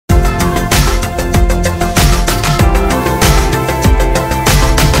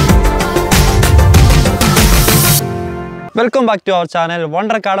Welcome back to our channel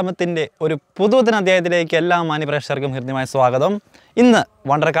wonder കാഡമത്തിൻ്റെ ഒരു പുതുദിന അധ്യായത്തിലേക്ക് എല്ലാ മാന്യപ്രേക്ഷകർക്കും ഹൃദ്യമായ സ്വാഗതം. ഇന്ന്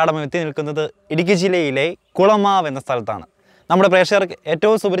വണ്ടർ കാഡമം എത്തി നിൽക്കുന്നത് ഇടുക്കി ജില്ലയിലെ കുളമാവ് എന്ന സ്ഥലത്താണ്. നമ്മുടെ പ്രേക്ഷകർക്ക്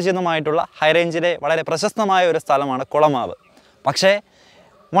ഏറ്റവും സുപരിചിതമായിട്ടുള്ള ഹൈറേഞ്ചിലെ വളരെ പ്രശസ്തമായ ഒരു സ്ഥലമാണ് കുളമാവ്. പക്ഷേ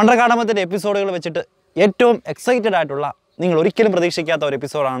വണ്ടർ കാഡമത്തിൻ്റെ എപ്പിസോഡുകൾ വെച്ചിട്ട് ഏറ്റവും എക്സൈറ്റഡ് ആയിട്ടുള്ള, നിങ്ങൾ ഒരിക്കലും പ്രതീക്ഷിക്കാത്ത ഒരു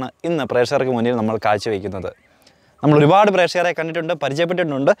എപ്പിസോഡാണ് ഇന്ന് പ്രേക്ഷകർക്ക് മുന്നിൽ നമ്മൾ കാഴ്ചവെക്കുന്നത്. നമ്മൾ ഒരുപാട് പ്രേക്ഷകരെ കണ്ടിട്ടുണ്ട്,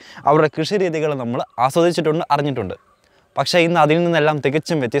 പരിചയപ്പെട്ടിട്ടുണ്ട്, അവരുടെ കൃഷി രീതികൾ നമ്മൾ ആസ്വദിച്ചിട്ടുണ്ട്, അറിഞ്ഞിട്ടുണ്ട്. പക്ഷേ ഇന്ന് അതിൽ നിന്നെല്ലാം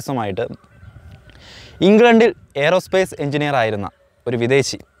തികച്ചും വ്യത്യസ്തമായിട്ട് ഇംഗ്ലണ്ടിൽ എയറോസ്പേസ് എഞ്ചിനീയർ ആയിരുന്ന ഒരു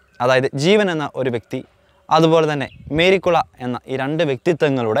വിദേശി, അതായത് ജീവൻ എന്ന ഒരു വ്യക്തി, അതുപോലെ തന്നെ മേരിക്കുള എന്ന ഈ രണ്ട്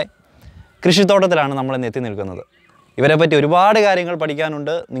വ്യക്തിത്വങ്ങളുടെ കൃഷിത്തോട്ടത്തിലാണ് നമ്മളിന്ന് എത്തി നിൽക്കുന്നത്. ഇവരെ പറ്റി ഒരുപാട് കാര്യങ്ങൾ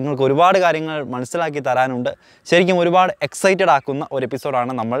പഠിക്കാനുണ്ട്, നിങ്ങൾക്ക് ഒരുപാട് കാര്യങ്ങൾ മനസ്സിലാക്കി തരാനുണ്ട്. ശരിക്കും ഒരുപാട് എക്സൈറ്റഡ് ആക്കുന്ന ഒരു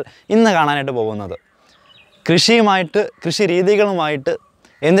എപ്പിസോഡാണ് നമ്മൾ ഇന്ന് കാണാനായിട്ട് പോകുന്നത്. കൃഷിയുമായിട്ട്, കൃഷി രീതികളുമായിട്ട്,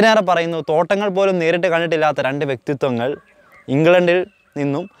 എന്തിനേറെ പറയുന്നു, തോട്ടങ്ങൾ പോലും നേരിട്ട് കണ്ടിട്ടില്ലാത്ത രണ്ട് വ്യക്തിത്വങ്ങൾ ഇംഗ്ലണ്ടിൽ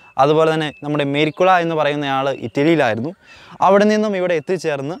നിന്നും, അതുപോലെ തന്നെ നമ്മുടെ മേരിക്കുള എന്ന് പറയുന്നയാൾ ഇറ്റലിയിലായിരുന്നു, അവിടെ നിന്നും ഇവിടെ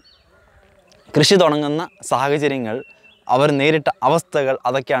എത്തിച്ചേർന്ന് കൃഷി തുടങ്ങുന്ന സാഹചര്യങ്ങൾ, അവർ നേരിട്ട അവസ്ഥകൾ,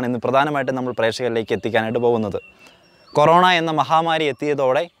 അതൊക്കെയാണ് ഇന്ന് പ്രധാനമായിട്ടും നമ്മൾ പ്രേക്ഷകരിലേക്ക് എത്തിക്കാനായിട്ട് പോകുന്നത്. കൊറോണ എന്ന മഹാമാരി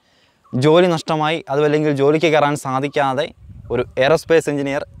എത്തിയതോടെ ജോലി നഷ്ടമായി, അതുമല്ലെങ്കിൽ ജോലിക്ക് കയറാൻ സാധിക്കാതെ ഒരു എയറോസ്പേസ്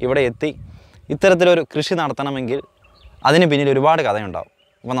എഞ്ചിനീയർ ഇവിടെ എത്തി ഇത്തരത്തിലൊരു കൃഷി നടത്തണമെങ്കിൽ അതിന് പിന്നിൽ ഒരുപാട് കഥയുണ്ടാവും.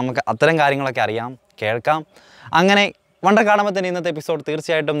 അപ്പോൾ നമുക്ക് അത്തരം കാര്യങ്ങളൊക്കെ അറിയാം, കേൾക്കാം. അങ്ങനെ വണ്ടർ കാഡമത്തിൻ്റെ ഇന്നത്തെ എപ്പിസോഡ്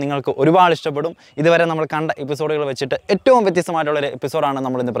തീർച്ചയായിട്ടും നിങ്ങൾക്ക് ഒരുപാട് ഇഷ്ടപ്പെടും. ഇതുവരെ നമ്മൾ കണ്ട എപ്പിസോഡുകൾ വെച്ചിട്ട് ഏറ്റവും വ്യത്യസ്തമായിട്ടുള്ളൊരു എപ്പിസോഡാണ്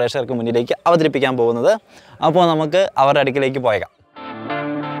നമ്മൾ ഇന്ന് പ്രേക്ഷകർക്ക് മുന്നിലേക്ക് അവതരിപ്പിക്കാൻ പോകുന്നത്. അപ്പോൾ നമുക്ക് അവരുടെ അടുക്കിലേക്ക് പോയേക്കാം.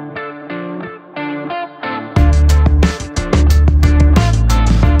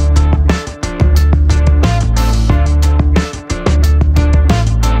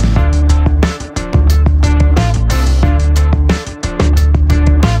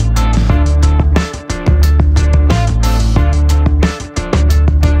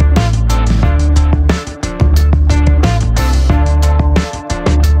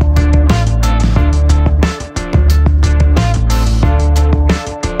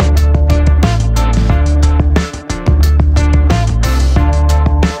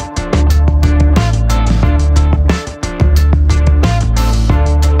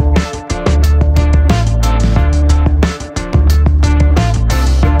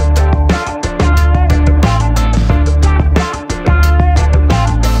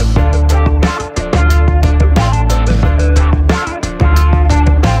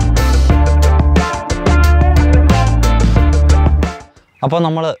 അപ്പോൾ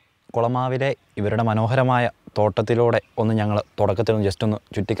നമ്മൾ കുളമാവിലെ ഇവരുടെ മനോഹരമായ തോട്ടത്തിലൂടെ ഒന്ന് ഞങ്ങൾ തുടക്കത്തിലൊന്ന് ജസ്റ്റ് ഒന്ന്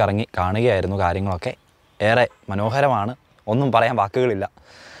ചുറ്റിക്കറങ്ങി കാണുകയായിരുന്നു. കാര്യങ്ങളൊക്കെ ഏറെ മനോഹരമാണ്, ഒന്നും പറയാൻ വാക്കുകളില്ല.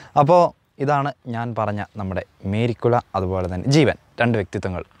 അപ്പോൾ ഇതാണ് ഞാൻ പറഞ്ഞ നമ്മുടെ മേരിക്കുള, അതുപോലെ തന്നെ ജീവൻ, രണ്ട്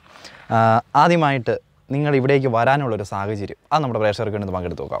വ്യക്തിത്വങ്ങൾ. ആദ്യമായിട്ട് നിങ്ങൾ ഇവിടേക്ക് വരാനുള്ളൊരു സാഹചര്യം അത് നമ്മുടെ പ്രേക്ഷകർക്ക് വേണ്ടി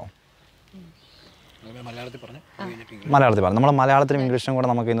പങ്കെടുത്ത് നോക്കാമോ? മലയാളത്തിൽ പറഞ്ഞു. നമ്മൾ മലയാളത്തിലും ഇംഗ്ലീഷിലും കൂടെ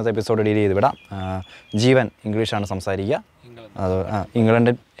നമുക്ക് ഇന്നത്തെ എപ്പിസോഡ് ഡീൽ ചെയ്ത് വിടാം. ജീവൻ ഇംഗ്ലീഷാണ് സംസാരിക്കുക. അത്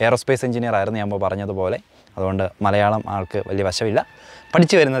ഇംഗ്ലണ്ടിൽ എയറോസ്പേസ് എഞ്ചിനീയർ ആയിരുന്നു ഞാൻ പറഞ്ഞതുപോലെ, അതുകൊണ്ട് മലയാളം ആൾക്ക് വലിയ വശമില്ല,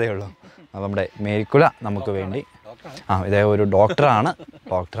 പഠിച്ചു വരുന്നതേ ഉള്ളൂ. അപ്പോൾ നമ്മുടെ മേരിക്കുള നമുക്ക് വേണ്ടി, ഇതേ ഒരു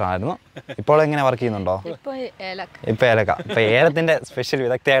ഡോക്ടറായിരുന്നു. ഇപ്പോൾ എങ്ങനെ വർക്ക് ചെയ്യുന്നുണ്ടോ? ഇപ്പോൾ ഏലക്ക. ഇപ്പോൾ ഏലത്തിൻ്റെ സ്പെഷ്യൽ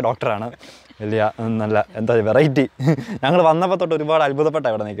വിദഗ്ധയായ ഡോക്ടറാണ്. വലിയ നല്ല എന്താ വെറൈറ്റി. ഞങ്ങൾ വന്നപ്പോൾ തൊട്ട് ഒരുപാട്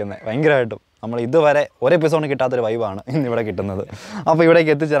അത്ഭുതപ്പെട്ടാണ് ഇവിടെ നിൽക്കുന്നത്. ഭയങ്കരമായിട്ടും നമ്മൾ ഇതുവരെ ഒരു എപ്പിസോഡിന് കിട്ടാത്തൊരു വൈബാണ് ഇന്നിവിടെ കിട്ടുന്നത്. അപ്പോൾ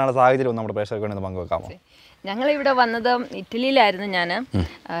ഇവിടേക്ക് എത്തിച്ചേരാനുള്ള സാഹചര്യം നമ്മുടെ പ്രേക്ഷകർക്ക് വേണ്ടി പങ്കുവെക്കാമോ? ഞങ്ങളിവിടെ വന്നത് ഇറ്റലിയിലായിരുന്നു. ഞാൻ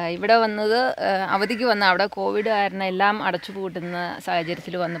ഇവിടെ വന്നത് അവധിക്ക് വന്ന, അവിടെ കോവിഡ് കാരണം എല്ലാം അടച്ചുപൂട്ടുന്ന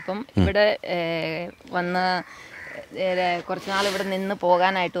സാഹചര്യത്തിൽ വന്നപ്പം ഇവിടെ വന്ന് കുറച്ച് നാൾ ഇവിടെ നിന്ന്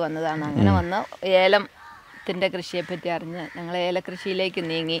പോകാനായിട്ട് വന്നതാണ്. അങ്ങനെ വന്ന് ഏലത്തിൻ്റെ കൃഷിയെപ്പറ്റി അറിഞ്ഞ് ഞങ്ങൾ ഏലകൃഷിയിലേക്ക്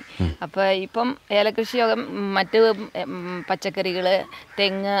നീങ്ങി. അപ്പോൾ ഇപ്പം ഏലകൃഷിയൊക്കെ മറ്റ് പച്ചക്കറികൾ,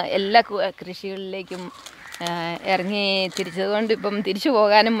 തെങ്ങ്, എല്ലാ കൃഷികളിലേക്കും ഇറങ്ങി തിരിച്ചതുകൊണ്ട് ഇപ്പം തിരിച്ചു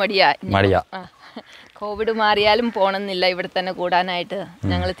പോകാനും മടിയാ. കോവിഡ് മാറിയാലും പോണമെന്നില്ല, ഇവിടെ തന്നെ കൂടാനായിട്ട്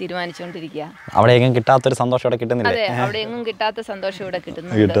ഞങ്ങൾ തീരുമാനിച്ചുകൊണ്ടിരിക്കുക. അവിടെയെങ്കിലും കിട്ടാത്തൊരു സന്തോഷം ഇവിടെ കിട്ടുന്നില്ല? അതെ, അവിടെയെങ്കിലും കിട്ടാത്ത സന്തോഷം ഇവിടെ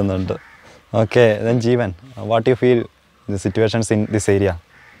കിട്ടുന്നുണ്ട്. Okay, then Jeevan, what do you feel the situations in this area?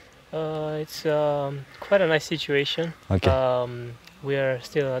 It's quite a nice situation. Okay. We are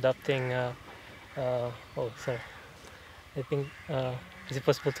still adapting. Oh, sorry. I think is it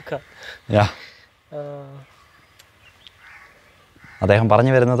possible to cut? Yeah. അദ്ദേഹം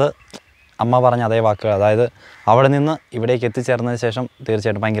പറഞ്ഞു വരുന്നത് അമ്മ പറഞ്ഞ അതേ വാക്കുകൾ, അതായത് അവിടെ നിന്ന് ഇവിടേക്ക് എത്തിച്ചേർന്നതിന് ശേഷം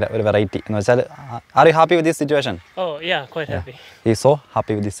തീർച്ചയായിട്ടും ഭയങ്കര ഒരു വെറൈറ്റി എന്ന് വെച്ചാൽ, are you happy with this situation? ഈ so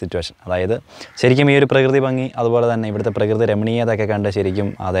happy with this situation. അതായത് ശരിക്കും ഈ ഒരു പ്രകൃതി ഭംഗി, അതുപോലെ തന്നെ ഇവിടുത്തെ പ്രകൃതി രമണീയതൊക്കെ കണ്ട് ശരിക്കും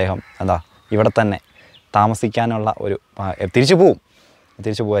അദ്ദേഹം ഇവിടെ തന്നെ താമസിക്കാനുള്ള ഒരു തിരിച്ചു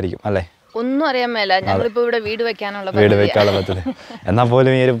പോവുമായിരിക്കും അല്ലേ? ഒന്നും അറിയാൻ മേല. ഞങ്ങളിപ്പോൾ ഇവിടെ വീട് വെക്കാനുള്ള പദ്ധതി. എന്നാൽ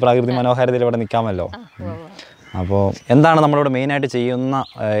പോലും ഈ ഒരു പ്രകൃതി മനോഹാരിതയിൽ ഇവിടെ നിൽക്കാമല്ലോ. അപ്പോൾ എന്താണ് നമ്മളിവിടെ മെയിനായിട്ട് ചെയ്യുന്ന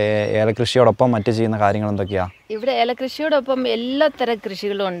ഏലകൃഷിയോടൊപ്പം മറ്റ് ചെയ്യുന്ന കാര്യങ്ങൾ എന്തൊക്കെയാണ്? ഇവിടെ ഏലകൃഷിയോടൊപ്പം എല്ലാത്തരം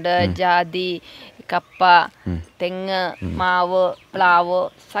കൃഷികളും ഉണ്ട്. ജാതി, കപ്പ, തെങ്ങ്, മാവ്, പ്ലാവ്,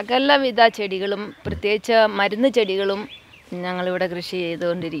 സകലവിധ ചെടികളും പ്രത്യേകിച്ച് മരുന്ന് ചെടികളും ഞങ്ങളിവിടെ കൃഷി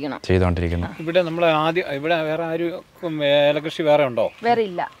ചെയ്തുകൊണ്ടിരിക്കുന്നു. ഇവിടെ നമ്മൾ ഇവിടെ വേറെ ആരും ഏലകൃഷി വേറെ ഉണ്ടോ? വേറെ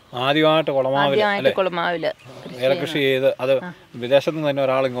ഇല്ല. ആദ്യമായിട്ട് കുളമാവില് ഏലകൃഷി ചെയ്ത് അത് വിദേശത്ത് നിന്ന് തന്നെ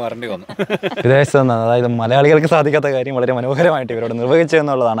ഒരാൾ ഇങ്ങ് വരേണ്ടി വന്നു. വിദേശത്ത് നിന്ന്, അതായത് മലയാളികൾക്ക് സാധിക്കാത്ത കാര്യം വളരെ മനോഹരമായിട്ട് ഇവരോട് നിർവഹിച്ചു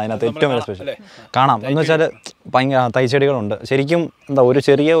എന്നുള്ളതാണ് അതിനകത്ത് ഏറ്റവും വലിയ സ്പെഷ്യൽ. കാണാം എന്ന് വെച്ചാൽ ഭയങ്കര തൈച്ചെടികളുണ്ട്. ശരിക്കും എന്താ ഒരു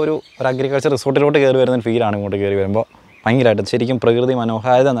ചെറിയ ഒരു അഗ്രികൾച്ചർ റിസോർട്ടിലോട്ട് കയറി വരുന്ന ഫീലാണ് ഇങ്ങോട്ട് കയറി വരുമ്പോൾ. ഭയങ്കരമായിട്ട് ശരിക്കും പ്രകൃതി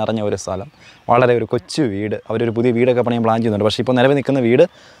മനോഹാരിത നിറഞ്ഞ ഒരു സ്ഥലം. വളരെ ഒരു കൊച്ചു വീട്. അവരൊരു പുതിയ വീടൊക്കെ പണിയാൻ പ്ലാൻ ചെയ്യുന്നുണ്ട്. പക്ഷേ ഇപ്പോൾ നിലവിൽ നിൽക്കുന്ന വീട്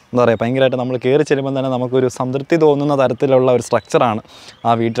എന്താ പറയുക, ഭയങ്കരമായിട്ട് നമ്മൾ കയറി ചെല്ലുമ്പോൾ തന്നെ നമുക്കൊരു സംതൃപ്തി തോന്നുന്ന തരത്തിലുള്ള ഒരു സ്ട്രക്ചറാണ് ആ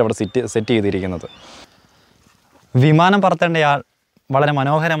വീട്ടിൽ അവിടെ സെറ്റ് ചെയ്തിരിക്കുന്നത്. വിമാനം പറത്തേണ്ടയാൾ വളരെ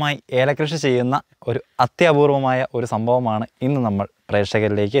മനോഹരമായി ഏലകൃഷി ചെയ്യുന്ന ഒരു അത്യപൂർവമായ ഒരു സംഭവമാണ് ഇന്ന് നമ്മൾ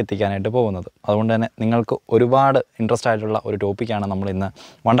പ്രേക്ഷകരിലേക്ക് എത്തിക്കാനായിട്ട് പോകുന്നത്. അതുകൊണ്ട് തന്നെ നിങ്ങൾക്ക് ഒരുപാട് ഇൻട്രസ്റ്റ് ആയിട്ടുള്ള ഒരു ടോപ്പിക്കാണ് നമ്മൾ ഇന്ന്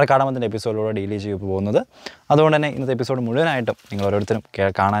വണ്ടർ കാർഡമത്തിൻ്റെ എപ്പിസോഡിലൂടെ ഡീൽ ചെയ്ത് പോകുന്നത്. അതുകൊണ്ട് തന്നെ ഇന്നത്തെ എപ്പിസോഡ് മുഴുവനായിട്ടും നിങ്ങൾ ഓരോരുത്തരും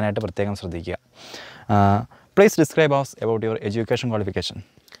കാണാനായിട്ട് പ്രത്യേകം ശ്രദ്ധിക്കുക. Please describe us about your education qualification.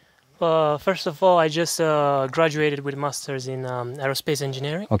 First of all, I just graduated with masters in aerospace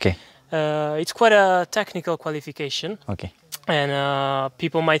engineering. Okay. It's quite a technical qualification. Okay. And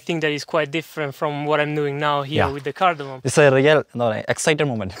people might think that it's quite different from what I'm doing now here with the cardamom. It's a real exciting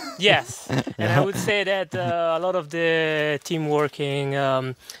moment. Yes. And I would say that a lot of the team working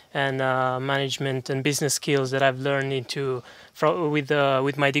and management and business skills that I've learned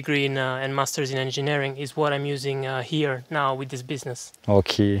with my degree and masters in engineering is what I'm using here now with this business.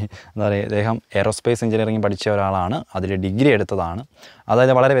 Okay. എന്താ പറയുക, അദ്ദേഹം aerospace engineering പഠിച്ച ഒരാളാണ്. അതിൽ degree എടുത്തതാണ്.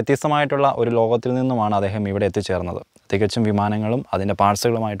 അതായത് വളരെ വ്യത്യസ്തമായിട്ടുള്ള ഒരു ലോകത്തിൽ നിന്നുമാണ് അദ്ദേഹം ഇവിടെ എത്തിച്ചേർന്നത്. തികച്ചും വിമാനങ്ങളും അതിൻ്റെ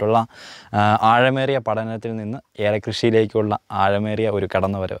പാർട്സുകളുമായിട്ടുള്ള ആഴമേറിയ പഠനത്തിൽ നിന്ന് ഏലകൃഷിയിലേക്കുള്ള ആഴമേറിയ ഒരു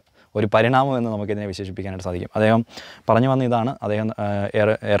കടന്നുവരവ്, ഒരു പരിണാമം എന്ന് നമുക്കിതിനെ വിശേഷിപ്പിക്കാനായിട്ട് സാധിക്കും. അദ്ദേഹം പറഞ്ഞു വന്ന ഇതാണ്, അദ്ദേഹം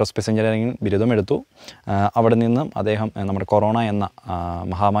എയറോസ്പേസ് എഞ്ചിനീയറിംഗിൽ ബിരുദമെടുത്തു. അവിടെ നിന്നും അദ്ദേഹം നമ്മുടെ കൊറോണ എന്ന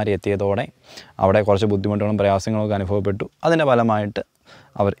മഹാമാരി എത്തിയതോടെ അവിടെ കുറച്ച് ബുദ്ധിമുട്ടുകളും പ്രയാസങ്ങളൊക്കെ അനുഭവപ്പെട്ടു. അതിൻ്റെ ഫലമായിട്ട്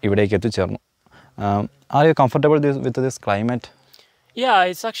അവർ ഇവിടേക്ക് എത്തിച്ചേർന്നു. Are you comfortable with this climate? Yeah,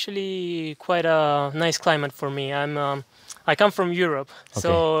 it's actually quite a nice climate for me. I come from Europe,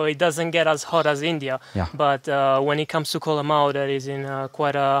 so it doesn't get as hot as India. Yeah. But when it comes to Kolamau, that is in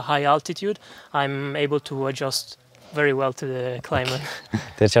quite a high altitude, I'm able to adjust very well to the climate.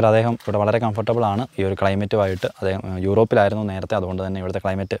 തീർച്ചയായിട്ടും അദ്ദേഹം ഇവിടെ വളരെ comfortable ആണ് ഈ ഒരു ക്ലൈമറ്റുമായിട്ട്. അദ്ദേഹം യൂറോപ്പിലായിരുന്നു നേരത്തെ, അതുകൊണ്ട് തന്നെ ഇവിടുത്തെ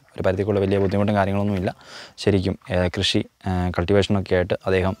ക്ലൈമറ്റ് ഒരു പരിധിക്കുള്ള വലിയ ബുദ്ധിമുട്ടും കാര്യങ്ങളൊന്നുമില്ല. ശരിക്കും കൃഷി കൾട്ടിവേഷനൊക്കെ ആയിട്ട്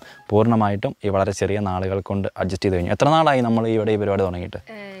അദ്ദേഹം പൂർണ്ണമായിട്ടും ഈ വളരെ ചെറിയ നാളുകൾ കൊണ്ട് അഡ്ജസ്റ്റ് ചെയ്ത് കഴിഞ്ഞു. എത്ര നാളായി നമ്മൾ ഇവിടെ ഈ പരിപാടി തുടങ്ങിയിട്ട്?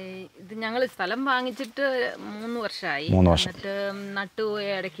 ഇത് ഞങ്ങൾ സ്ഥലം വാങ്ങിച്ചിട്ട് 3 വർഷമായി. 3 വർഷം. എന്നിട്ട് നട്ടു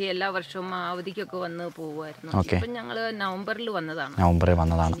ഇടയ്ക്ക് എല്ലാ വർഷവും അവധിക്കൊക്കെ വന്ന് പോകുമായിരുന്നു. ഇപ്പം ഞങ്ങൾ നവംബറിൽ വന്നതാണ്. നവംബറിൽ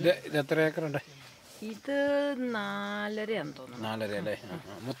വന്നതാണ്. ഇത് എത്ര ഏക്കറുണ്ട്? ഇത് 4.5 ആണെന്ന് തോന്നുന്നു. 4.5 അല്ലേ?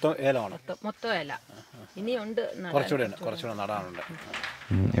 മൊത്തം ഏലമാണ്? മൊത്തം ഏല. ഇനിയുണ്ട് കുറച്ചുകൂടെ നടാനുണ്ട്.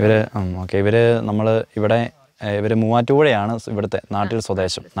 ഇവർ നമ്മൾ ഇവിടെ ഇവർ മൂവാറ്റുപുഴയാണ് ഇവിടുത്തെ നാട്ടിൽ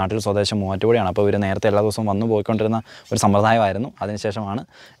സ്വദേശം മൂവാറ്റുപുഴയാണ്. അപ്പോൾ ഇവർ നേരത്തെ എല്ലാ ദിവസവും വന്നു പോയിക്കൊണ്ടിരുന്ന ഒരു സമ്പ്രദായമായിരുന്നു. അതിനുശേഷമാണ്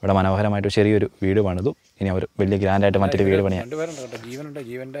ഇവിടെ മനോഹരമായിട്ട് ചെറിയൊരു വീട് പണിതു. ഇനി അവർ വലിയ ഗ്രാൻഡായിട്ട് മറ്റൊരു വീട് പണിയാൻ.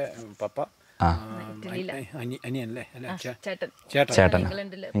 ജീവന്റെ പപ്പ ചേട്ടൻ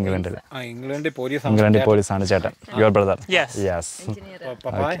ഇംഗ്ലണ്ടിൽ പോലീസാണ് ചേട്ടൻ. Your brother? Yes.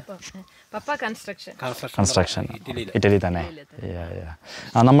 Construction Italy തന്നെ.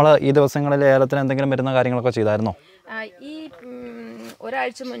 നമ്മൾ ഈ ദിവസങ്ങളിൽ ഏലത്തിന് എന്തെങ്കിലും വരുന്ന കാര്യങ്ങളൊക്കെ ചെയ്തായിരുന്നോ? ഈ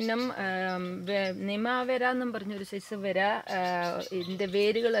ഒരാഴ്ച മുന്നം നിമാവര എന്നും പറഞ്ഞൊരു സൈസ് വര ഇതിൻ്റെ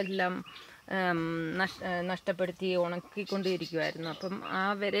വേരുകളെല്ലാം നഷ്ടപ്പെടുത്തി ഉണക്കിക്കൊണ്ടിരിക്കുമായിരുന്നു. അപ്പം ആ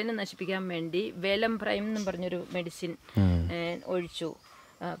വരേനെ നശിപ്പിക്കാൻ വേണ്ടി വേലം പ്രൈം എന്നും പറഞ്ഞൊരു മെഡിസിൻ ഒഴിച്ചു.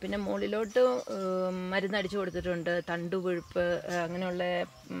 പിന്നെ മുകളിലോട്ട് മരുന്നടിച്ചു കൊടുത്തിട്ടുണ്ട്. തണ്ടുപഴുപ്പ് അങ്ങനെയുള്ള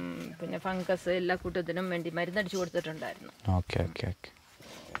പിന്നെ ഫംഗസ് എല്ലാ കൂട്ടത്തിനും വേണ്ടി മരുന്നടിച്ചു കൊടുത്തിട്ടുണ്ടായിരുന്നു.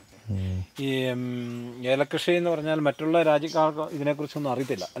 ഈ ഏലകൃഷി എന്ന് പറഞ്ഞാൽ മറ്റുള്ള രാജ്യക്കാർക്ക് ഇതിനെക്കുറിച്ചൊന്നും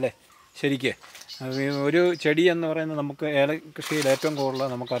അറിയത്തില്ല അല്ലേ? ശരിക്ക് ഒരു ചെടി എന്ന് പറയുന്നത് നമുക്ക് ഏലകൃഷിയിൽ ഏറ്റവും കൂടുതൽ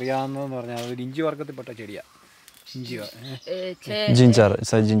നമുക്കറിയാവുന്നതെന്ന് പറഞ്ഞാൽ ഒരു ഇഞ്ചി വർഗത്തിൽപ്പെട്ട ചെടിയാണ്.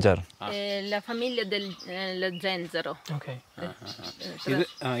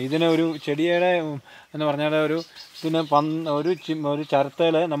 ഇതിന് ഒരു ചെടിയുടെ എന്ന് പറഞ്ഞാൽ ഒരു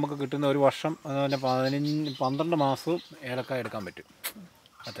ചരത്തയിൽ നമുക്ക് കിട്ടുന്ന ഒരു വർഷം 12 മാസവും ഏലക്കായ എടുക്കാൻ പറ്റും.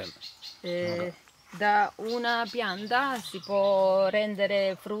 Da una pianta si può rendere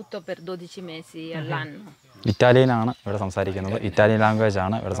frutto per 12 mesi all'anno. ഇറ്റാലിയനാണ് ഇവിടെ സംസാരിക്കുന്നത്. ഇറ്റാലിയൻ ലാംഗ്വേജ്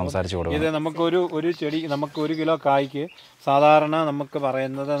ആണ് ഇവിടെ സംസാരിച്ചു കൊടുക്കുന്നത്. ഇത് നമുക്കൊരു ചെടി നമുക്ക് 1 കിലോ കായ്ക്ക് സാധാരണ നമുക്ക്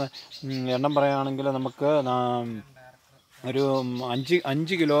പറയുന്നത് എണ്ണം പറയുകയാണെങ്കിൽ നമുക്ക് ഒരു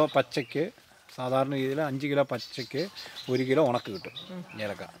 5 കിലോ പച്ചയ്ക്ക് സാധാരണ രീതിയിൽ 5 കിലോ പച്ചയ്ക്ക് 1 കിലോ ഉണക്ക് കിട്ടും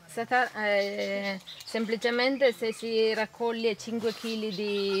ഏലക്ക. Semplicemente se si raccoglie 5 kg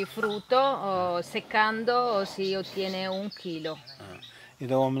di frutto seccando si ottiene 1 chilo.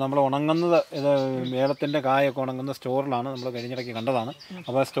 ഇത് നമ്മൾ ഉണങ്ങുന്നത് ഇത് ഏലത്തിൻ്റെ കായൊക്കെ ഉണങ്ങുന്ന സ്റ്റോറിലാണ് നമ്മൾ കഴിഞ്ഞിടയ്ക്ക് കണ്ടതാണ്.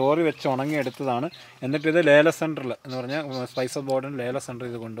 അപ്പോൾ സ്റ്റോറിൽ വെച്ച് ഉണങ്ങിയെടുത്തതാണ്. എന്നിട്ട് ഇത് ലേല സെൻറ്ററിൽ എന്ന് പറഞ്ഞാൽ സ്പൈസസ് ബോർഡിന് ലേല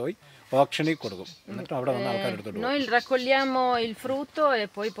സെൻറ്ററിൽ ഇത് കൊണ്ടുപോയി ഓപ്ഷനിൽ കൊടുക്കും. എന്നിട്ട് അവിടെ വന്ന് ആൾക്കാർ എടുത്തിട്ട് Noi raccogliamo il frutto e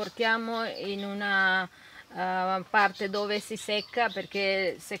poi portiamo in una parte dove si secca, perché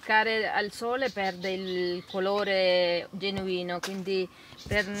seccare al sole perde il colore genuino, quindi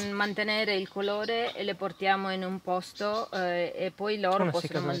per mantenere il colore le portiamo in un posto e poi loro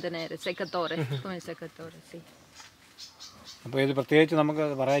possono mantenere seccatore, come il seccatore, sì. അപ്പോൾ ഇത് പ്രത്യേകിച്ച് നമുക്ക്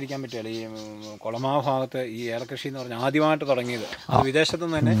പറയാതിരിക്കാൻ പറ്റില്ല. ഈ കുളമാവ് ഭാഗത്ത് ഈ ഏലകൃഷി എന്ന് പറഞ്ഞാൽ ആദ്യമായിട്ട് തുടങ്ങിയത് അത് വിദേശത്തു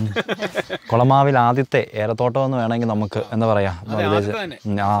നിന്ന് തന്നെ. കുളമാവിൽ ആദ്യത്തെ ഏലത്തോട്ടം എന്ന് വേണമെങ്കിൽ നമുക്ക് എന്താ പറയുക,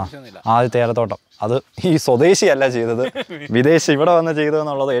 ആദ്യത്തെ ഏലത്തോട്ടം. അത് ഈ സ്വദേശിയല്ല ചെയ്തത്, വിദേശി ഇവിടെ വന്ന്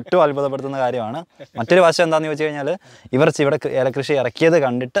ചെയ്തതെന്നുള്ളത് ഏറ്റവും അത്ഭുതപ്പെടുത്തുന്ന കാര്യമാണ്. മറ്റൊരു വശം എന്താണെന്ന് ചോദിച്ചു കഴിഞ്ഞാൽ ഇവർ ഇവിടെ ഏലകൃഷി ഇറക്കിയത്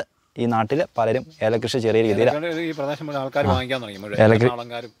കണ്ടിട്ട് ഈ നാട്ടിൽ പലരും ഏലകൃഷി ചെറിയ രീതിയിൽ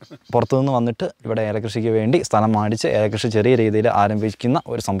പുറത്തുനിന്ന് വന്നിട്ട് ഇവിടെ ഏലകൃഷിക്ക് വേണ്ടി സ്ഥലം മേടിച്ച് ഏലകൃഷി ചെറിയ രീതിയിൽ ആരംഭിക്കുന്ന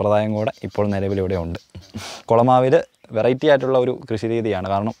ഒരു സമ്പ്രദായം കൂടെ ഇപ്പോൾ നിലവിലിവിടെ ഉണ്ട്. കുളമാവിൽ വെറൈറ്റി ആയിട്ടുള്ള ഒരു കൃഷി രീതിയാണ്.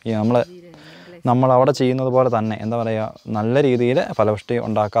 കാരണം ഈ നമ്മൾ അവിടെ ചെയ്യുന്നത് പോലെ തന്നെ എന്താ പറയുക, നല്ല രീതിയിൽ ഫലപുഷ്ടി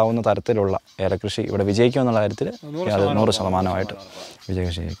ഉണ്ടാക്കാവുന്ന തരത്തിലുള്ള ഏലകൃഷി ഇവിടെ വിജയിക്കുമെന്നുള്ള കാര്യത്തിൽ 100%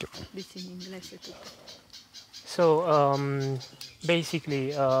 വിജയിക്കും. So basically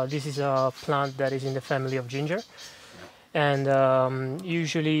this is a plant that is in the family of ginger, and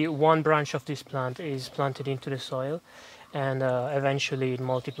usually one branch of this plant is planted into the soil, and eventually it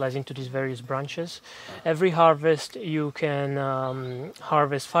multiplies into these various branches. Every harvest you can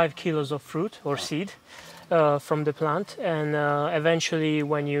harvest 5 kilos of fruit or seed from the plant, and eventually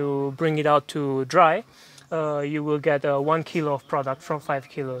when you bring it out to dry you will get 1 kilo of product from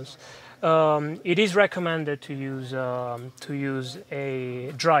 5 kilos. It is recommended to use a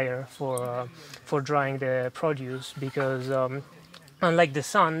dryer for drying the produce, because unlike the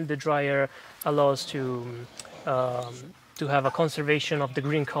sun, the dryer allows to have a conservation of the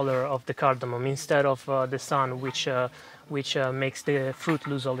green color of the cardamom instead of the sun, which makes the fruit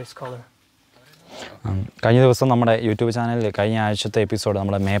lose all its color. കഴിഞ്ഞ ദിവസം നമ്മുടെ YouTube ചാനലിൽ കഴിഞ്ഞ ആഴ്ചത്തെ episode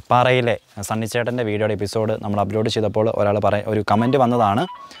നമ്മുടെ മേപ്പാറയിലെ സണ്ണിച്ചേട്ടൻ്റെ വീഡിയോയുടെ episode നമ്മൾ upload ചെയ്തപ്പോൾ ഒരു കമൻറ്റ് വന്നതാണ്.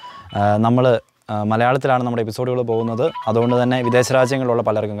 നമ്മൾ മലയാളത്തിലാണ് നമ്മുടെ എപ്പിസോഡുകൾ പോകുന്നത്. അതുകൊണ്ട് തന്നെ വിദേശ രാജ്യങ്ങളിലുള്ള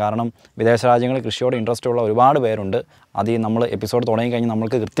പലർക്കും, കാരണം വിദേശ രാജ്യങ്ങളിൽ കൃഷിയോട് ഇൻട്രസ്റ്റ് ഉള്ള ഒരുപാട് പേരുണ്ട്. അത് ഈ നമ്മൾ എപ്പിസോഡ് തുടങ്ങിക്കഴിഞ്ഞാൽ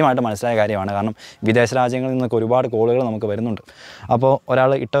നമ്മൾക്ക് കൃത്യമായിട്ട് മനസ്സിലായ കാര്യമാണ്. കാരണം വിദേശ രാജ്യങ്ങളിൽ നിന്നൊക്കെ ഒരുപാട് കോളുകൾ നമുക്ക് വരുന്നുണ്ട്. അപ്പോൾ ഒരാൾ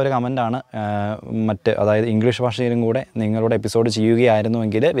ഇട്ട ഒരു കമൻറ്റാണ്, അതായത് ഇംഗ്ലീഷ് ഭാഷയിലും കൂടെ നിങ്ങളുടെ എപ്പിസോഡ്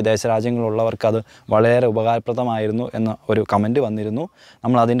ചെയ്യുകയായിരുന്നുവെങ്കിൽ വിദേശ രാജ്യങ്ങളിലുള്ളവർക്ക് അത് വളരെ ഉപകാരപ്രദമായിരുന്നു എന്ന ഒരു കമൻറ്റ് വന്നിരുന്നു.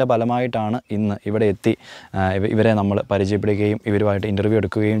 നമ്മൾ അതിൻ്റെ ഫലമായിട്ടാണ് ഇന്ന് ഇവിടെ എത്തി ഇവരെ നമ്മൾ പരിചയപ്പെടുകയും ഇവരുമായിട്ട് ഇൻ്റർവ്യൂ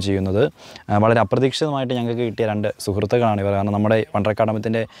എടുക്കുകയും ചെയ്യുന്നത്. വളരെ അപ്രതീക്ഷിതമായിട്ട് ഞങ്ങൾക്ക് കിട്ടിയ 2 സുഹൃത്തുക്കളാണ് ഇവർ. കാരണം നമ്മുടെ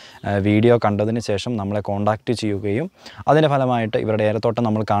വണ്ടർകാഡമത്തിൻ്റെ വീഡിയോ കണ്ടതിന് ശേഷം നമ്മളെ കോൺടാക്റ്റ് ചെയ്യുകയും അതിൻ്റെ ഫലമായിട്ട് ഇവരുടെ ഏലത്തോട്ടം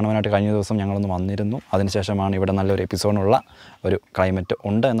നമ്മൾ കാണുവാനായിട്ട് കഴിഞ്ഞ ദിവസം ഞങ്ങളൊന്ന് വന്നിരുന്നു. അതിനുശേഷമാണ് ഇവിടെ നല്ലൊരു എപ്പിസോഡിനുള്ള ഒരു ക്ലൈമറ്റ്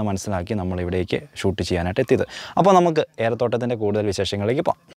ഉണ്ട് എന്ന് മനസ്സിലാക്കി നമ്മൾ ഇവിടേക്ക് ഷൂട്ട് ചെയ്യാനായിട്ട് എത്തിയത്. അപ്പോൾ നമുക്ക് ഏലത്തോട്ടത്തിൻ്റെ കൂടുതൽ വിശേഷങ്ങളിലേക്ക്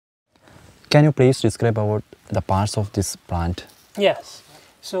പോകാം. Can you please describe about the parts of this plant? Yes.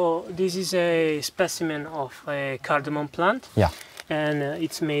 So this is a specimen of a cardamom plant. Yeah. And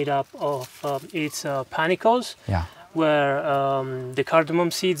it's made up of its panicles. Yeah. Where the cardamom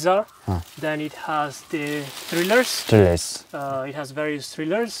seeds are. Then it has the thrillers. It has various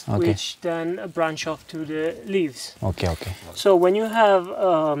thrillers, okay, which then branch off to the leaves. Okay. So when you have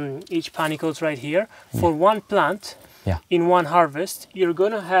each panicles right here, for one plant, in one harvest, you're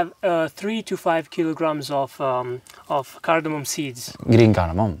going to have 3 to 5 kilograms of cardamom seeds. Green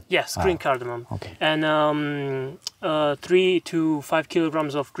cardamom? Yes, green cardamom. Okay. And 3 to 5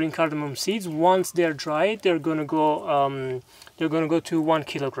 kilograms of green cardamom seeds. Once they're dried, they're going to go to 1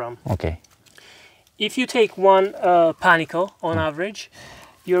 kilogram. Okay. If you take one panicle on average,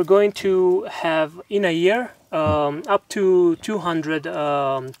 you're going to have in a year up to 200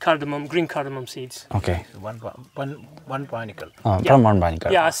 green cardamom seeds. Okay. One panicle. From one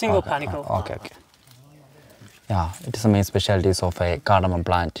panicle. Yeah, a single panicle. Okay. Yeah, it is the main specialties of a cardamom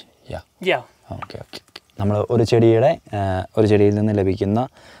plant. Yeah. Okay. നമ്മൾ ഒരു ചെടിയിൽ നിന്ന് ലഭിക്കുന്ന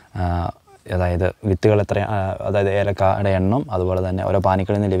അതായത് വിത്തുകൾ എത്ര, അതായത് ഏലക്കയുടെ എണ്ണം, അതുപോലെ തന്നെ ഓരോ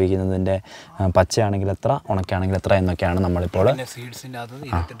പാനിക്കളിൽ നിന്ന് ലഭിക്കുന്നതിൻ്റെ പച്ചയാണെങ്കിൽ എത്ര, ഉണക്കയാണെങ്കിൽ എത്ര എന്നൊക്കെയാണ് നമ്മളിപ്പോൾ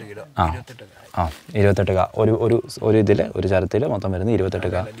 28 കാ ഒരു ഇതിൽ ഒരു ചരത്തിൽ മൊത്തം വരുന്ന 28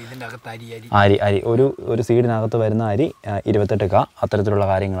 കാ അരി ഒരു സീഡിനകത്ത് വരുന്ന അരി 28 കാ. അത്തരത്തിലുള്ള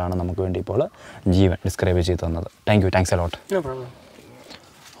കാര്യങ്ങളാണ് നമുക്ക് വേണ്ടി ഇപ്പോൾ ജീവൻ ഡിസ്ക്രൈബ് ചെയ്ത് തന്നത്. Thanks a lot.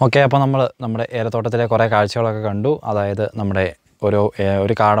 ഓക്കെ, അപ്പോൾ നമ്മൾ നമ്മുടെ ഏലത്തോട്ടത്തിലെ കുറേ കാഴ്ചകളൊക്കെ കണ്ടു. അതായത് നമ്മുടെ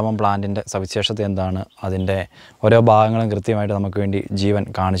ഒരു കാർഡമം പ്ലാന്റിൻ്റെ സവിശേഷത എന്താണ്, അതിൻ്റെ ഓരോ ഭാഗങ്ങളും കൃത്യമായിട്ട് നമുക്ക് വേണ്ടി ജീവൻ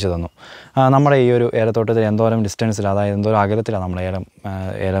കാണിച്ചു തന്നു. നമ്മുടെ ഈ ഒരു ഏലത്തോട്ടത്തിൽ എന്തോരം ഡിസ്റ്റൻസിൽ, അതായത് എന്തോരം അകലത്തിലാണ് നമ്മൾ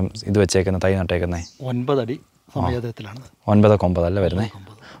ഏലം ഇത് വെച്ചേക്കുന്നത്, തൈ നട്ടേക്കുന്നത്? 9 അടി സമചതുരത്തിലാണ്. 9x9 അല്ല വരുന്നത്,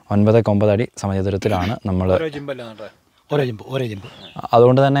 9x9 അടി സമചതുരത്തിലാണ് നമ്മൾ.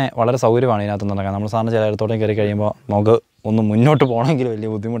 അതുകൊണ്ട് തന്നെ വളരെ സൗകര്യമാണ് ഇതിനകത്ത് നടക്കാൻ. നമ്മൾ സാറിന് ചില ഏലത്തോട്ടം കയറി കഴിയുമ്പോൾ നമുക്ക് ഒന്ന് മുന്നോട്ട് പോകണമെങ്കിൽ വലിയ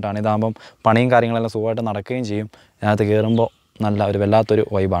ബുദ്ധിമുട്ടാണ്. ഇതാകുമ്പം പണിയും കാര്യങ്ങളെല്ലാം സുഖമായിട്ട് നടക്കുകയും ചെയ്യും. ഇതിനകത്ത് കയറുമ്പോൾ നല്ല ഒരു വല്ലാത്തൊരു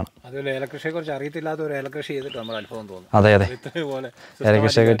വൈബാണ്. ഏലകൃഷിയെക്കുറിച്ച് അറിയത്തില്ലാത്തവർ ഏലകൃഷി ചെയ്തിട്ട് നമ്മൾ അത്ഭുതം തോന്നും. അതെ,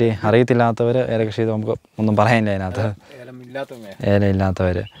 ഏലകൃഷിയെ പറ്റി അറിയത്തില്ലാത്തവർ ഏലകൃഷി ചെയ്ത് നമുക്ക് ഒന്നും പറയാനില്ല അതിനകത്ത്, ഏല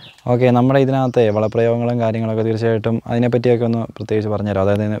ഇല്ലാത്തവർ. ഓക്കെ, നമ്മുടെ ഇതിനകത്ത് വളപ്രയോഗങ്ങളും കാര്യങ്ങളൊക്കെ തീർച്ചയായിട്ടും അതിനെപ്പറ്റിയൊക്കെ ഒന്ന് പ്രത്യേകിച്ച് പറഞ്ഞുതരാം.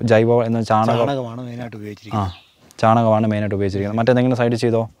 അതായത് ജൈവ എന്ന ചാണകമാണ് മെയിനായിട്ട് ഉപയോഗിച്ചിരിക്കുന്നത്. ചാണകമാണ് മെയിനായിട്ട് ഉപയോഗിച്ചിരിക്കുന്നത്. മറ്റെന്തെങ്കിലും സൈഡ്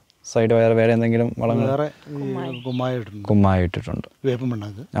ചെയ്തോ? സൈഡ് വേറെ എന്തെങ്കിലും വളങ്ങൾ? കുമ്മായി ഇട്ടിട്ടുണ്ട്, വേപ്പ്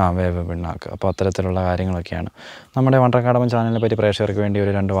പിണ്ണാക്ക്. അപ്പോൾ അത്തരത്തിലുള്ള കാര്യങ്ങളൊക്കെയാണ്. നമ്മുടെ വണ്ടർകാർഡമം ചാനലിനെ പറ്റി പ്രേക്ഷകർക്ക് വേണ്ടി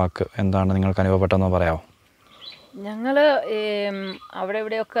ഒരു 2 വാക്ക് എന്താണ് നിങ്ങൾക്ക് അനുഭവപ്പെട്ടതെന്ന് പറയാമോ? ഞങ്ങൾ അവിടെ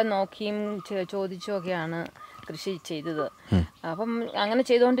ഇവിടെയൊക്കെ നോക്കിയും ചോദിച്ചുമൊക്കെയാണ് കൃഷി ചെയ്തത്. അപ്പം അങ്ങനെ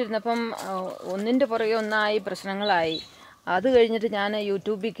ചെയ്തുകൊണ്ടിരുന്നപ്പം ഒന്നിൻ്റെ പുറകെ ഒന്നായി പ്രശ്നങ്ങളായി. അത് കഴിഞ്ഞിട്ട് ഞാൻ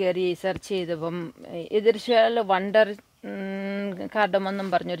യൂട്യൂബിൽ കയറി സെർച്ച് ചെയ്തപ്പം എതിർശാൽ വണ്ടർ കാർഡമം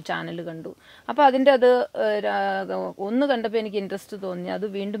പറഞ്ഞൊരു ചാനൽ കണ്ടു. അപ്പോൾ അതിൻ്റെ അത് ഒന്ന് കണ്ടപ്പോൾ എനിക്ക് ഇൻട്രസ്റ്റ് തോന്നി. അത്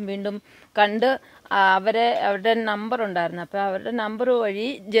വീണ്ടും കണ്ട് അവരുടെ നമ്പർ ഉണ്ടായിരുന്നു. അപ്പോൾ അവരുടെ നമ്പർ വഴി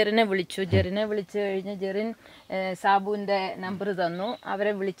ജെറിനെ വിളിച്ചു കഴിഞ്ഞ് ജെറിൻ സാബുവിൻ്റെ നമ്പർ തന്നു.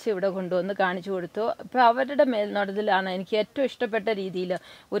 അവരെ വിളിച്ച് ഇവിടെ കൊണ്ടുവന്ന് കാണിച്ചു കൊടുത്തു. അപ്പോൾ അവരുടെ മേൽനോട്ടത്തിലാണ് എനിക്ക് ഏറ്റവും ഇഷ്ടപ്പെട്ട രീതിയിൽ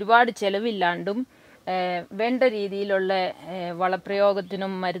ഒരുപാട് ചിലവില്ലാണ്ടും വേണ്ട രീതിയിലുള്ള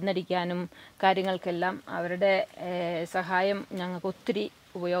വളപ്രയോഗത്തിനും മരുന്നടിക്കാനും കാര്യങ്ങൾക്കെല്ലാം അവരുടെ സഹായം ഞങ്ങൾക്ക് ഒത്തിരി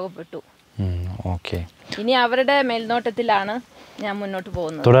ഉപയോഗപ്പെട്ടു. ഓക്കെ, ഇനി അവരുടെ മേൽനോട്ടത്തിലാണ് ഞാൻ മുന്നോട്ട്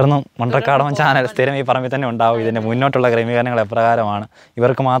പോകുന്നത്. തുടർന്നും വണ്ടർകാർഡമം ചാനൽ സ്ഥിരം ഈ പറമ്പിൽ തന്നെ ഉണ്ടാവും. ഇതിൻ്റെ മുന്നോട്ടുള്ള ക്രമീകരണങ്ങൾ എപ്രകാരമാണ്,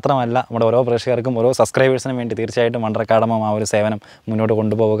 ഇവർക്ക് മാത്രമല്ല നമ്മുടെ ഓരോ പ്രേക്ഷകർക്കും ഓരോ സബ്സ്ക്രൈബേഴ്സിനും വേണ്ടി തീർച്ചയായിട്ടും വണ്ടർകാർഡമം ആ ഒരു സേവനം മുന്നോട്ട്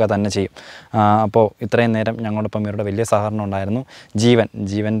കൊണ്ടുപോവുക തന്നെ ചെയ്യും. അപ്പോൾ ഇത്രയും നേരം ഞങ്ങളോടൊപ്പം ഇവരുടെ വലിയ സഹകരണം ഉണ്ടായിരുന്നു.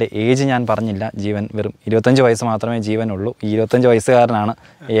 ജീവൻ്റെ ഏജ് ഞാൻ പറഞ്ഞില്ല. ജീവൻ വെറും 25 വയസ്സ് മാത്രമേ ജീവനുള്ളൂ. ഈ 25 വയസ്സുകാരനാണ്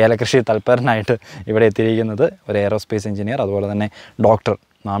ഏലകൃഷി തൽപരനായിട്ട് ഇവിടെ എത്തിയിരിക്കുന്നത്. ഒരു എയറോസ്പേസ് എഞ്ചിനീയർ, അതുപോലെ തന്നെ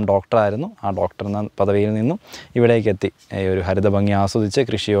നാം ഡോക്ടറായിരുന്നു. ആ ഡോക്ടർ എന്ന പദവിയിൽ നിന്നും ഇവിടേക്ക് എത്തി ഒരു ഹരിതഭംഗി ആസ്വദിച്ച്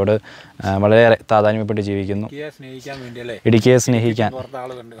കൃഷിയോട് വളരെയേറെ താതാത്മ്യപ്പെട്ട് ജീവിക്കുന്നു. ഇടുക്കിയെ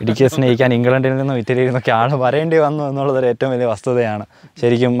സ്നേഹിക്കാൻ ഇംഗ്ലണ്ടിൽ നിന്നും ഇറ്റലിയിൽ നിന്നൊക്കെ ആൾ വരേണ്ടി വന്നു എന്നുള്ളതൊരു ഏറ്റവും വലിയ വസ്തുതയാണ്.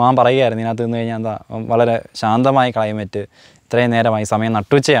 ശരിക്കും മാം പറയുമായിരുന്നു, ഇതിനകത്ത് നിന്ന് കഴിഞ്ഞാൽ എന്താ വളരെ ശാന്തമായ ക്ലൈമറ്റ്, ഇത്രയും നേരമായി സമയം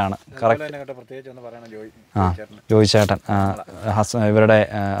നട്ടുച്ചയാണ്. ജോയിച്ചേട്ടൻ ഇവരുടെ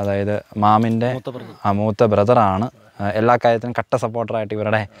അതായത് മാമിൻ്റെ മൂത്ത ബ്രദറാണ്. എല്ലാ കാര്യത്തിനും കട്ട സപ്പോർട്ടറായിട്ട്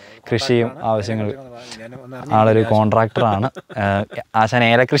ഇവരുടെ കൃഷിയും ആവശ്യങ്ങൾ. ആളൊരു കോൺട്രാക്ടറാണ്. ആശാൻ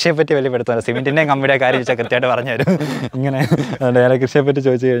ഏലകൃഷിയെ പറ്റി വലിയ പെടുത്തുന്നത്, സിമെൻറ്റിൻ്റെയും കമ്പിയുടെ കാര്യം ചോദിച്ചാൽ കൃത്യമായിട്ട് പറഞ്ഞു തരും. ഇങ്ങനെ ഏലകൃഷിയെ പറ്റി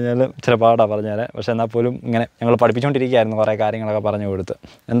ചോദിച്ചു കഴിഞ്ഞാൽ ചില പാടാണ് പറഞ്ഞുതരാം. പക്ഷെ എന്നാൽ പോലും ഇങ്ങനെ ഞങ്ങൾ പഠിപ്പിച്ചുകൊണ്ടിരിക്കുകയായിരുന്നു, കുറേ കാര്യങ്ങളൊക്കെ പറഞ്ഞു കൊടുത്ത്.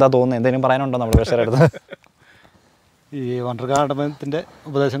 എന്താ തോന്നുന്നത്, എന്തെങ്കിലും പറയാനുണ്ടോ നമ്മൾ പ്രേക്ഷകരുടെ അടുത്ത്? ഈ വണ്ടർകാർഡമത്തിൻ്റെ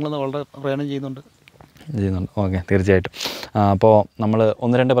ഉപദേശങ്ങൾ വളരെ പ്രയോജനം ചെയ്യുന്നുണ്ട്. ഓക്കെ, തീർച്ചയായിട്ടും. അപ്പോൾ നമ്മൾ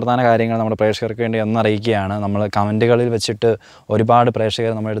 1-2 പ്രധാന കാര്യങ്ങൾ നമ്മുടെ പ്രേക്ഷകർക്ക് വേണ്ടി ഒന്നറിയിക്കുകയാണ്. നമ്മൾ കമൻറ്റുകളിൽ വെച്ചിട്ട് ഒരുപാട്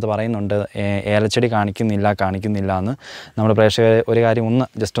പ്രേക്ഷകർ നമ്മുടെ അടുത്ത് പറയുന്നുണ്ട് ഏലച്ചെടി കാണിക്കുന്നില്ല എന്ന്. നമ്മുടെ പ്രേക്ഷകർ ഒരു കാര്യം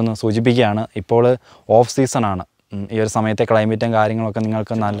ജസ്റ്റ് ഒന്ന് സൂചിപ്പിക്കുകയാണ്. ഇപ്പോൾ ഓഫ് സീസണാണ്. ഈ ഒരു സമയത്തെ ക്ലൈമറ്റും കാര്യങ്ങളൊക്കെ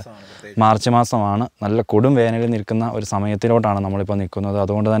നിങ്ങൾക്ക് നല്ല മാർച്ച് മാസമാണ്, നല്ല കൊടും വേനലിൽ നിൽക്കുന്ന ഒരു സമയത്തിലോട്ടാണ് നമ്മളിപ്പോൾ നിൽക്കുന്നത്.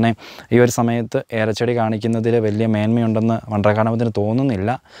 അതുകൊണ്ട് തന്നെ ഈ ഒരു സമയത്ത് ഏലച്ചെടി കാണിക്കുന്നതിൽ വലിയ മേന്മയുണ്ടെന്ന് വണ്ടർകാർഡമത്തിന് തോന്നുന്നില്ല.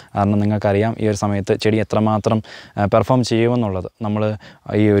 കാരണം നിങ്ങൾക്കറിയാം ഈ ഒരു സമയത്ത് ചെടി എത്രമാത്രം പെർഫോം ചെയ്യുമെന്നുള്ളത്. നമ്മൾ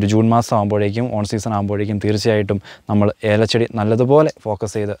ഈ ഒരു ജൂൺ മാസം ആകുമ്പോഴേക്കും, ഓൺ സീസൺ ആകുമ്പോഴേക്കും തീർച്ചയായിട്ടും നമ്മൾ ഏലച്ചെടി നല്ലതുപോലെ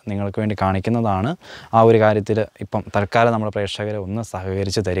ഫോക്കസ് ചെയ്ത് നിങ്ങൾക്ക് വേണ്ടി കാണിക്കുന്നതാണ്. ആ ഒരു കാര്യത്തിൽ ഇപ്പം തൽക്കാലം നമ്മുടെ പ്രേക്ഷകരെ ഒന്ന്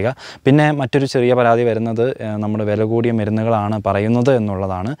സഹകരിച്ച് തരിക. പിന്നെ മറ്റൊരു ചെറിയ പരാതി വരുന്നത് നമ്മുടെ വില കൂടിയ മരുന്നുകളാണ് പറയുന്നത്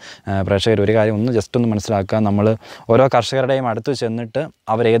എന്നുള്ളതാണ്. പ്രേക്ഷകർ ഒരു കാര്യം ജസ്റ്റ് ഒന്ന് മനസ്സിലാക്കുക. നമ്മൾ ഓരോ കർഷകരുടെയും അടുത്ത് ചെന്നിട്ട്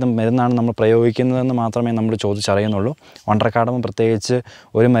അവരേത് മരുന്നാണ് നമ്മൾ പ്രയോഗിക്കുന്നതെന്ന് മാത്രമേ നമ്മൾ ചോദിച്ചറിയുന്നുള്ളൂ. വണ്ടർകാർഡമം പ്രത്യേകിച്ച്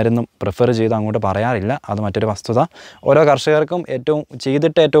ഒരു മരുന്നും പ്രിഫർ ചെയ്ത് അങ്ങോട്ട് പറയാറില്ല. അത് മറ്റൊരു വസ്തുത. ഓരോ കർഷകർക്കും ഏറ്റവും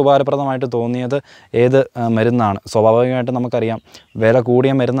ഉപകാരപ്രദമായിട്ട് തോന്നിയത് ഏത് മരുന്നാണ്. സ്വാഭാവികമായിട്ടും നമുക്കറിയാം വില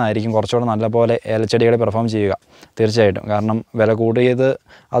കൂടിയ മരുന്നായിരിക്കും കുറച്ചുകൂടെ നല്ലപോലെ ഏലച്ചെടികളെ പെർഫോം ചെയ്യുക. തീർച്ചയായിട്ടും. കാരണം വില കൂടിയത്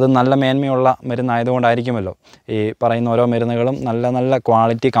അത് നല്ല മേന്മയുള്ള മരുന്നായതുകൊണ്ടായിരിക്കുമല്ലോ. ഈ പറയുന്ന ഓരോ മരുന്നുകളും നല്ല നല്ല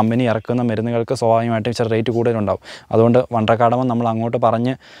ക്വാളിറ്റി കമ്പനി ഇറക്കുന്ന മരുന്നുകൾക്ക് സ്വാഭാവികമായിട്ടും ഇച്ചിരി റേറ്റ് കൂടുതലുണ്ടാവും. അതുകൊണ്ട് വണ്ടർകാർഡമം നമ്മൾ അങ്ങോട്ട്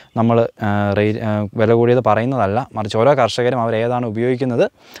പറഞ്ഞ് നമ്മൾ വില കൂടിയത് പറയുന്നതല്ല, മറിച്ച് ഓരോ കർഷകരും അവരേതാണ് ഉപയോഗിക്കുന്നത്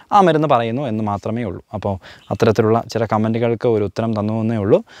ആ മരുന്ന് പറയുന്നു എന്ന് മാത്രമേ ഉള്ളൂ. അപ്പോൾ അത്തരത്തിലുള്ള ചില കമൻറ്റുകൾക്ക് ഒരു ഉത്തരം തന്നു എന്നേ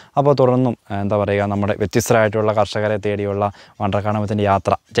ഉള്ളൂ. അപ്പോൾ തുടർന്നും എന്താ പറയുക, നമ്മുടെ വ്യത്യസ്തരായിട്ടുള്ള കർഷകരെ തേടിയുള്ള വണ്ടർകാർഡമത്തിൻ്റെ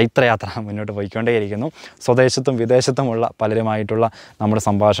ചൈത്രയാത്ര മുന്നോട്ട് പോയിക്കൊണ്ടേയിരിക്കുന്നു. സ്വദേശത്തും വിദേശത്തുമുള്ള പലരുമായിട്ടുള്ള നമ്മുടെ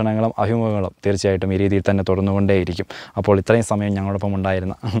സംഭാഷണങ്ങളും അഭിമുഖങ്ങളും തീർച്ചയായിട്ടും ഈ രീതിയിൽ തന്നെ തുടർന്നുകൊണ്ടേയിരിക്കും. അപ്പോൾ ഇത്രയും സമയം ഞങ്ങളോടൊപ്പം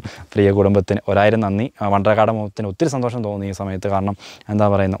ഉണ്ടായിരുന്ന പ്രിയ കുടുംബത്തിന് 1000 നന്ദി. വണ്ടർകാർഡമത്തിന് ഒത്തിരി സന്തോഷം തോന്നി ഈ സമയത്ത്. കാരണം എന്താ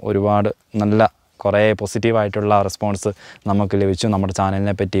പറയുന്നത്, ഒരുപാട് നല്ല കുറേ പോസിറ്റീവായിട്ടുള്ള റെസ്പോൺസ് നമുക്ക് ലഭിച്ചു നമ്മുടെ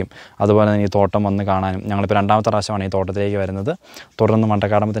ചാനലിനെ പറ്റിയും. അതുപോലെ തന്നെ ഈ തോട്ടം വന്ന് കാണാനും, ഞങ്ങളിപ്പോൾ 2ാമത്തെ പ്രാവശ്യമാണ് ഈ തോട്ടത്തിലേക്ക് വരുന്നത്. തുടർന്ന്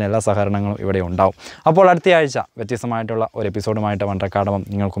വണ്ടർകാർഡമത്തിന് എല്ലാ സഹകരണങ്ങളും ഇവിടെ ഉണ്ടാവും. അപ്പോൾ അടുത്ത ആഴ്ച വ്യത്യസ്തമായിട്ടുള്ള ഒരു എപ്പിസോഡുമായിട്ട് വണ്ടർകാർഡമം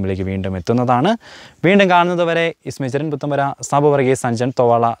നിങ്ങൾക്ക് മുമ്പിലേക്ക് വീണ്ടും എത്തുന്നതാണ്. വീണ്ടും കാണുന്നത് വരെ ഇസ്മിചരൻ പുത്തമ്പര Sabu Varghese Sanjan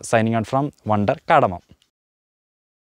Thovalai signing out from വണ്ടർകാർഡമം.